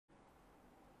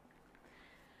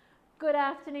Good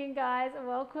afternoon, guys.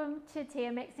 Welcome to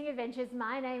TMXing Adventures.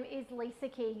 My name is Lisa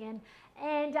Keegan,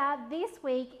 and this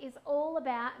week is all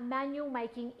about manual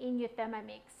making in your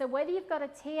Thermomix. So whether you've got a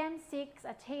TM6,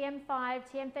 a TM5,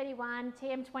 TM31,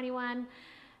 TM21,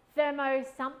 Thermo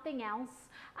something else,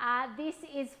 this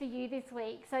is for you this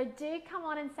week. So do come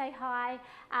on and say hi.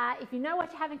 If you know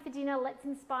what you're having for dinner, let's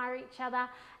inspire each other.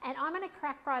 And I'm going to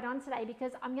crack right on today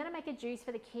because I'm going to make a juice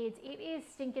for the kids. It is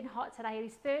stinking hot today. It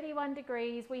is 31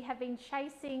 degrees. We have been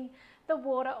chasing the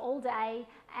water all day,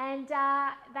 and they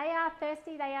are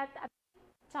thirsty. They are a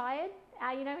bit tired.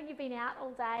 You know when you've been out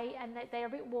all day and they're a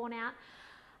bit worn out.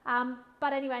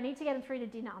 But anyway, I need to get them through to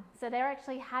dinner. So they're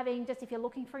actually having, just if you're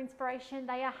looking for inspiration,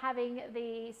 they are having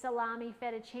the salami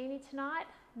fettuccine tonight.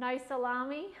 No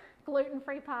salami,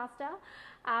 gluten-free pasta,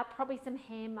 probably some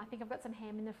ham. I think I've got some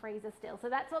ham in the freezer still. So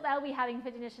that's what they'll be having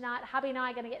for dinner tonight. Hubby and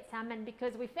I are going to get salmon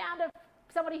because we found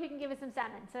somebody who can give us some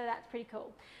salmon. So that's pretty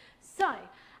cool. So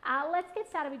let's get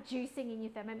started with juicing in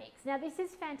your Thermomix. Now this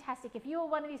is fantastic. If you're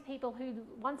one of these people who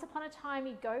once upon a time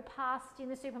you go past in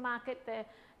the supermarket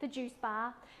the juice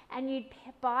bar and you'd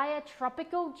buy a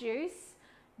tropical juice,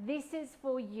 this is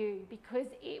for you because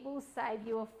it will save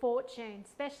you a fortune,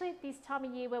 especially at this time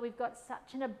of year where we've got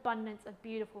such an abundance of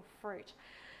beautiful fruit.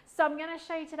 So I'm going to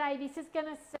show you today, this is going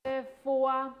to serve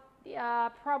for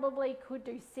probably could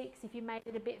do 6 if you made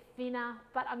it a bit thinner,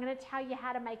 but I'm going to tell you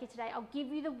how to make it today. I'll give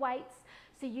you the weights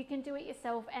so you can do it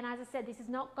yourself, and as I said, this is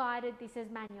not guided, this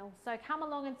is manual. So come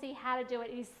along and see how to do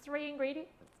it. It is 3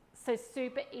 ingredients, so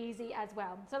super easy as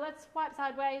well. So let's swipe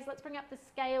sideways, let's bring up the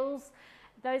scales.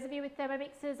 Those of you with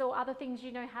Thermomixes or other things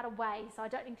you know how to weigh, so I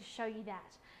don't need to show you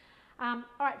that. All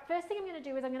right, first thing I'm going to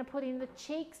do is I'm going to put in the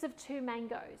cheeks of 2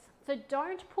 mangoes. So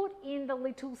don't put in the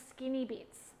little skinny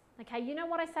bits. Okay, you know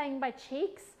what I'm saying by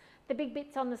cheeks? The big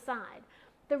bits on the side.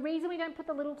 The reason we don't put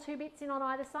the little 2 bits in on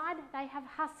either side, they have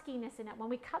huskiness in it. When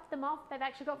we cut them off, they've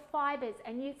actually got fibers,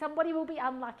 and somebody will be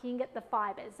unlucky and get the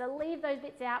fibers. So leave those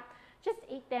bits out, just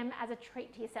eat them as a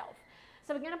treat to yourself.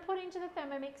 So we're going to put into the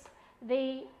Thermomix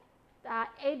the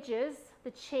edges,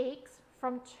 the cheeks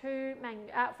from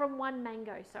one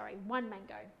mango.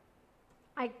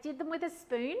 I did them with a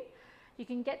spoon. You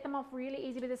can get them off really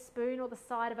easy with a spoon or the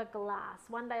side of a glass.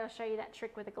 One day I'll show you that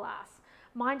trick with a glass.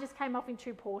 Mine just came off in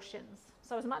 2 portions.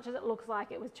 So as much as it looks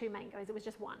like it was 2 mangoes, it was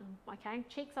just 1, okay?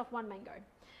 Cheeks off 1 mango.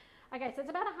 Okay, so it's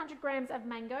about 100 grams of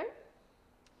mango.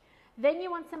 Then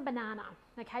you want some banana,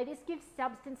 okay? This gives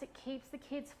substance, it keeps the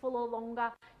kids fuller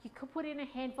longer. You could put in a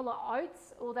handful of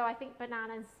oats, although I think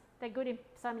bananas, they're good in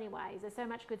so many ways. There's so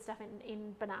much good stuff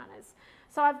in bananas.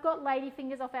 So I've got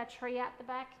ladyfingers off our tree out the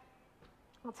back.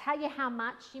 I'll tell you how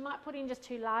much. You might put in just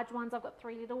 2 large ones. I've got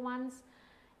 3 little ones,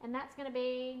 and that's going to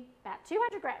be about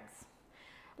 200 grams.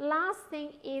 Last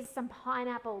thing is some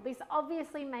pineapple. This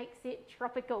obviously makes it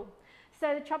tropical.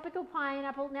 So the tropical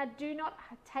pineapple, now do not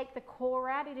take the core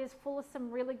out. It is full of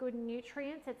some really good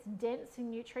nutrients. It's dense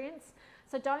in nutrients.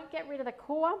 So don't get rid of the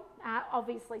core.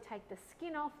 Obviously take the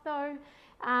skin off though.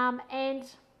 And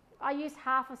I use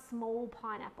half a small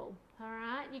pineapple. All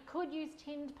right. You could use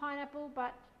tinned pineapple,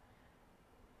 but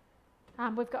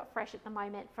we've got fresh at the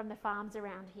moment from the farms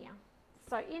around here.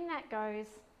 So in that goes,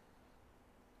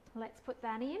 let's put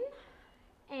that in.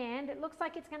 And it looks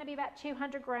like it's going to be about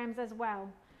 200 grams as well.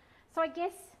 So I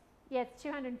guess, yeah, it's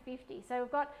 250. So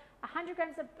we've got 100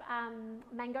 grams of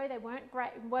mango. They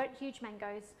weren't huge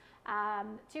mangoes.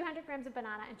 200 grams of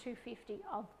banana and 250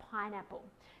 of pineapple.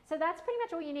 So that's pretty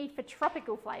much all you need for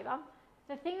tropical flavour.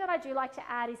 The thing that I do like to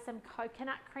add is some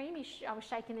coconut cream. I was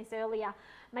shaking this earlier.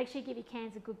 Make sure you give your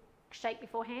cans a good shake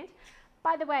beforehand.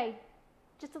 By the way,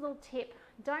 just a little tip,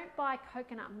 don't buy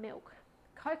coconut milk.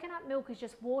 Coconut milk is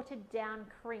just watered down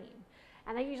cream,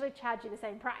 and they usually charge you the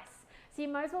same price. So you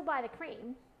might as well buy the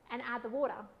cream and add the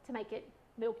water to make it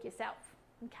milk yourself.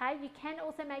 Okay, you can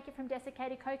also make it from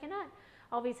desiccated coconut.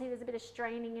 Obviously there's a bit of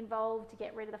straining involved to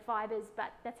get rid of the fibers,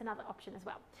 but that's another option as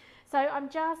well. So I'm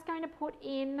just going to put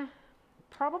in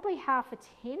probably half a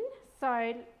tin,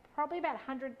 so probably about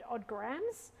 100 odd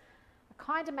grams. I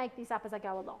kind of make this up as I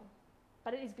go along,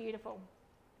 but it is beautiful.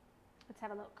 Let's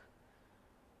have a look.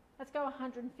 Let's go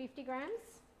 150 grams.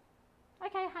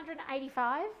 Okay,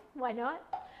 185, why not?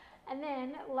 And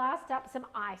then last up, some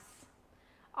ice.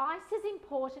 Ice is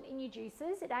important in your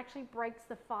juices. It actually breaks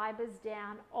the fibers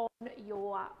down on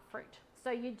your fruit.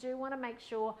 So you do want to make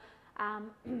sure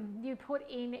you put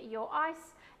in your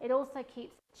ice. It also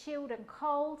keeps it chilled and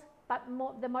cold, but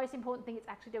the most important thing it's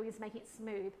actually doing is making it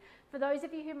smooth. For those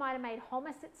of you who might have made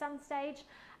hummus at some stage,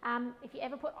 if you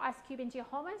ever put ice cube into your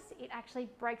hummus, it actually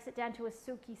breaks it down to a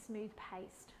silky smooth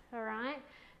paste, all right?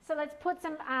 So let's put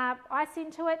some ice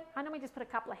into it. I normally just put a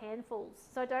couple of handfuls,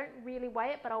 so I don't really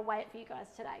weigh it, but I'll weigh it for you guys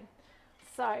today.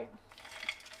 So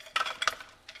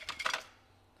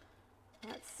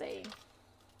let's see.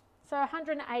 So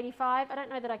 185. I don't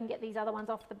know that I can get these other ones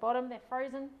off the bottom. They're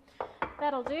frozen.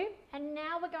 That'll do. And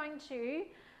now we're going to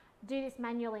do this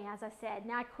manually, as I said.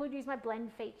 Now I could use my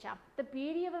blend feature. The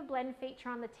beauty of a blend feature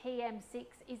on the TM6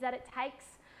 is that it takes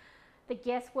the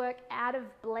guesswork out of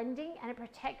blending and it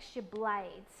protects your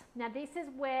blades. Now this is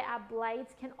where our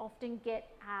blades can often get,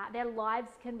 their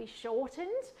lives can be shortened,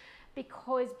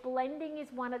 because blending is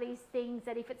one of these things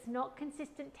that if it's not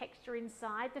consistent texture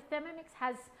inside, the Thermomix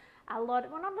has a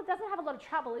lot, well, it doesn't have a lot of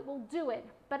trouble, it will do it,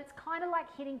 but it's kind of like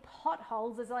hitting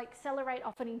potholes as I accelerate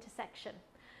off an intersection.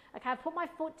 Okay, I put my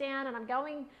foot down and I'm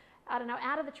going, I don't know,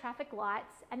 out of the traffic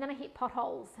lights, and then I hit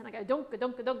potholes and I go dunk,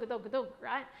 dunk, dunk, dunk, dunk,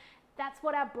 right? That's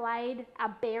what our blade,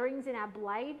 our bearings in our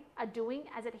blade are doing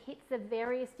as it hits the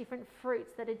various different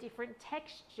fruits that are different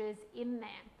textures in there.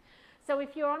 So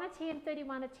if you're on a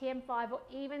TM31, a TM5, or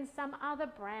even some other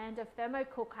brand of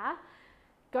thermocooker,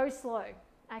 go slow,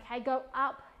 okay? Go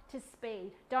up to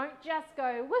speed. Don't just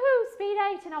go, woohoo, speed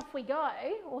 8 and off we go,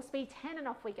 or speed 10 and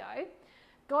off we go.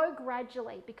 Go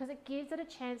gradually, because it gives it a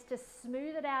chance to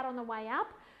smooth it out on the way up,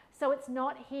 so it's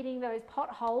not hitting those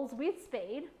potholes with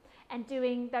speed and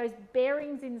doing those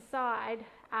bearings inside,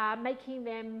 making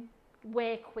them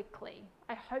wear quickly.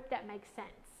 I hope that makes sense.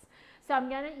 So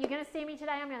you're gonna see me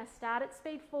today, I'm gonna start at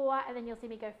speed 4, and then you'll see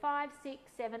me go 5, 6,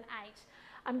 7, 8.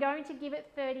 I'm going to give it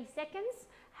 30 seconds,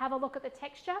 have a look at the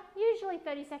texture. Usually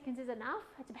 30 seconds is enough.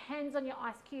 It depends on your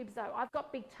ice cubes though. I've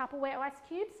got big Tupperware ice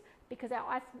cubes because our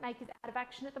ice maker's out of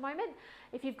action at the moment.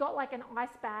 If you've got like an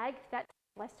ice bag, that's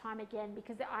less time again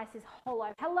because the ice is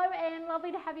hollow. Hello Anne,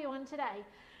 lovely to have you on today.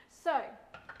 So,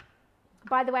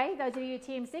 by the way, those of you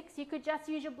TM6, you could just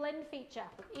use your blend feature.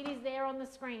 It is there on the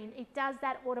screen. It does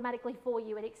that automatically for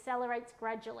you. It accelerates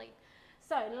gradually.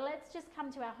 So let's just come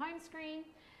to our home screen,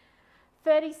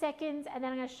 30 seconds, and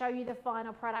then I'm going to show you the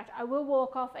final product. I will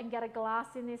walk off and get a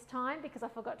glass in this time because I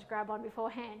forgot to grab one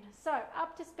beforehand. So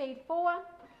up to speed 4,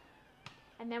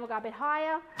 and then we'll go a bit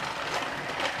higher.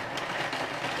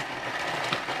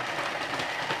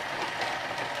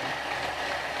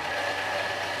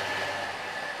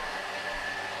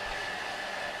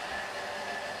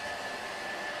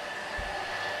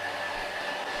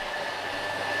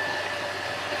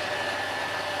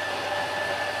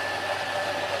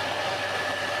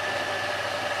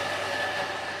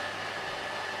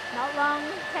 Not long,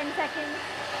 10 seconds.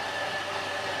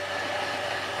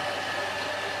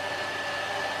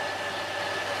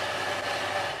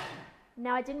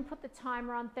 Now I didn't put the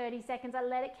timer on 30 seconds, I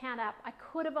let it count up. I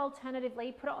could have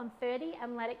alternatively put it on 30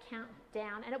 and let it count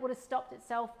down, and it would have stopped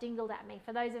itself, dingled at me,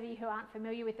 for those of you who aren't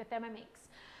familiar with the Thermomix.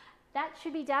 That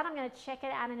should be done. I'm going to check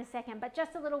it out in a second, but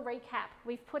just a little recap.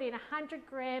 We've put in 100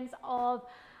 grams of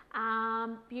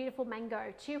beautiful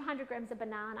mango, 200 grams of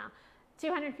banana,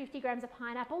 250 grams of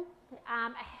pineapple,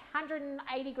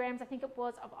 180 grams, I think it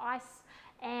was, of ice,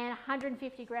 and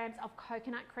 150 grams of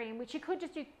coconut cream, which you could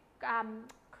just do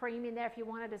cream in there if you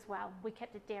wanted as well. We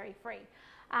kept it dairy free.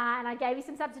 And I gave you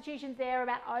some substitutions there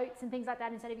about oats and things like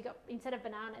that instead of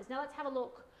bananas. Now let's have a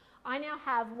look. I now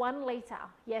have 1 litre,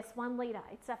 yes, 1 litre.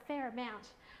 It's a fair amount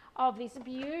of this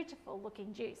beautiful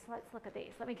looking juice. Let's look at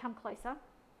this. Let me come closer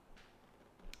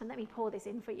and let me pour this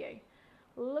in for you.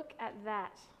 Look at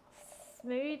that.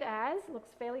 Smooth as, looks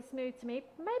fairly smooth to me.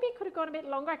 Maybe it could have gone a bit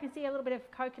longer. I can see a little bit of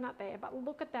coconut there, but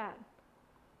look at that.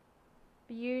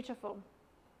 Beautiful.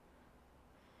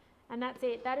 And that's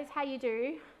it. That is how you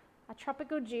do a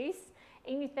tropical juice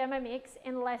in your Thermomix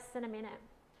in less than a minute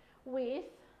with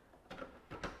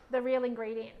the real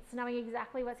ingredients, knowing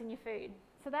exactly what's in your food.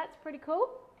 So that's pretty cool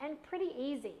and pretty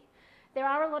easy. There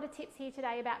are a lot of tips here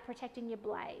today about protecting your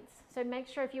blades. So make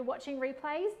sure if you're watching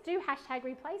replays, do hashtag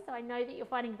replays so I know that you're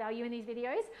finding value in these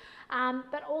videos.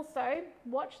 But also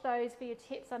watch those for your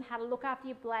tips on how to look after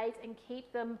your blades and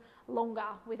keep them longer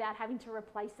without having to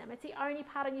replace them. It's the only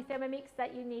part on your Thermomix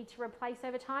that you need to replace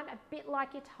over time, a bit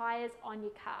like your tires on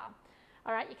your car.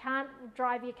 All right, you can't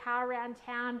drive your car around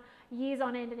town years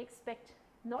on end and expect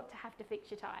not to have to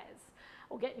fix your tires,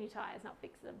 or get new tires, not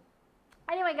fix them.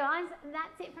 Anyway guys,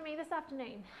 that's it for me this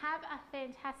afternoon. Have a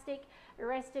fantastic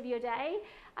rest of your day.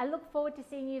 I look forward to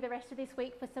seeing you the rest of this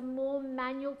week for some more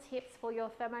manual tips for your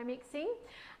thermomixing.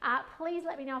 Please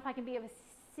let me know if I can be of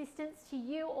assistance to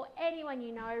you or anyone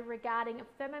you know regarding a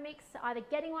Thermomix, either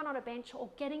getting one on a bench or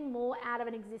getting more out of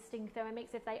an existing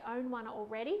Thermomix if they own one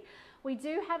already. We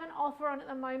do have an offer on at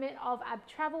the moment of a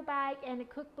travel bag and a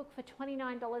cookbook for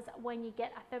 $29 when you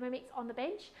get a Thermomix on the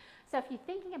bench. So if you're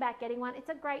thinking about getting one, it's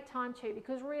a great time too,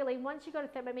 because really once you've got a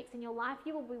Thermomix in your life,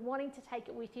 you will be wanting to take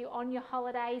it with you on your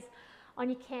holidays, on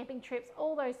your camping trips,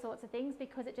 all those sorts of things,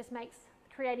 because it just makes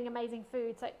creating amazing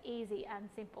food so easy and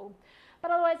simple.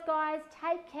 But otherwise, guys,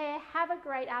 take care, have a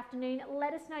great afternoon.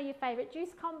 Let us know your favorite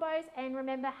juice combos, and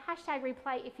remember, hashtag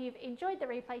replay if you've enjoyed the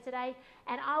replay today,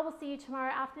 and I will see you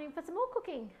tomorrow afternoon for some more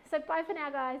cooking. So bye for now,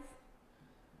 guys.